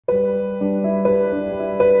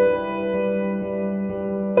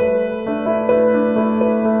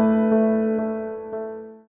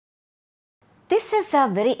is a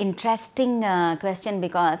very interesting question,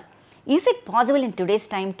 because is it possible in today's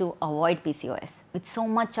time to avoid PCOS with so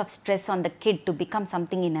much of stress on the kid to become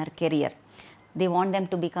something in her career? They want them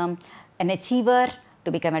to become an achiever,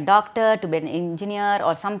 to become a doctor, to be an engineer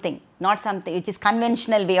or something, not something which is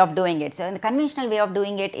conventional way of doing it. So, the conventional way of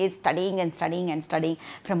doing it is studying and studying and studying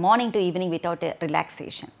from morning to evening without a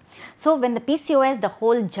relaxation. So, when the PCOS, the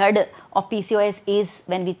whole jud of PCOS is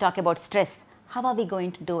when we talk about stress, how are we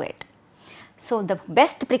going to do it? So, the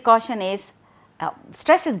best precaution is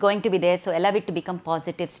stress is going to be there, so allow it to become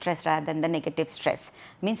positive stress rather than the negative stress.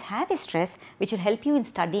 Means have a stress which will help you in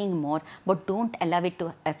studying more, but don't allow it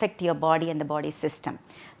to affect your body and the body system.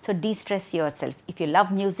 So, de-stress yourself. If you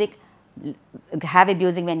love music, have a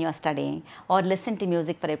music when you are studying, or listen to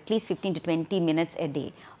music for at least 15 to 20 minutes a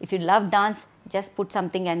day. If you love dance, just put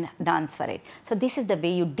something and dance for it. So, this is the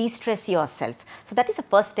way you de-stress yourself. So, that is the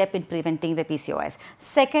first step in preventing the PCOS.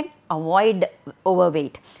 Second, avoid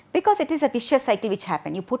overweight, because it is a vicious cycle which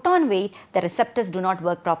happens. You put on weight, the receptors do not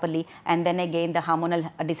work properly, and then again the hormonal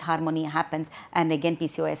disharmony happens, and again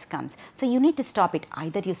PCOS comes. So, you need to stop it.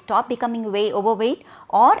 Either you stop becoming way overweight,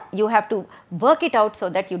 or you have to work it out so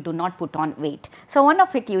that you do not put on weight. So, one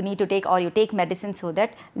of it you need to take, or you take medicine so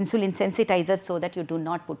that insulin sensitizers so that you do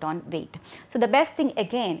not put on weight. So, the best thing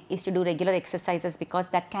again is to do regular exercises, because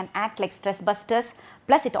that can act like stress busters,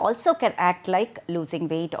 plus it also can act like losing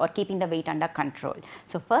weight or keeping the weight under control.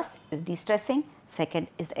 So, first is de-stressing, second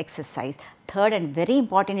is exercise. Third and very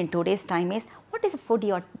important in today's time is, what is the food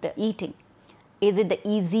you are eating? Is it the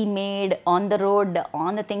easy made, on the road,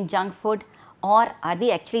 on the thing junk food? Or are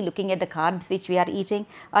we actually looking at the carbs which we are eating,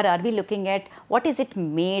 or are we looking at what is it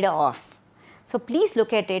made of? So, please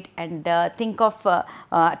look at it and think of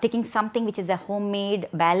taking something which is a homemade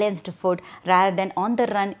balanced food, rather than on the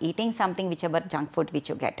run eating something whichever junk food which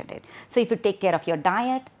you get at it. So, if you take care of your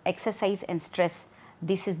diet, exercise and stress,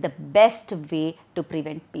 this is the best way to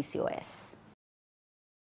prevent PCOS.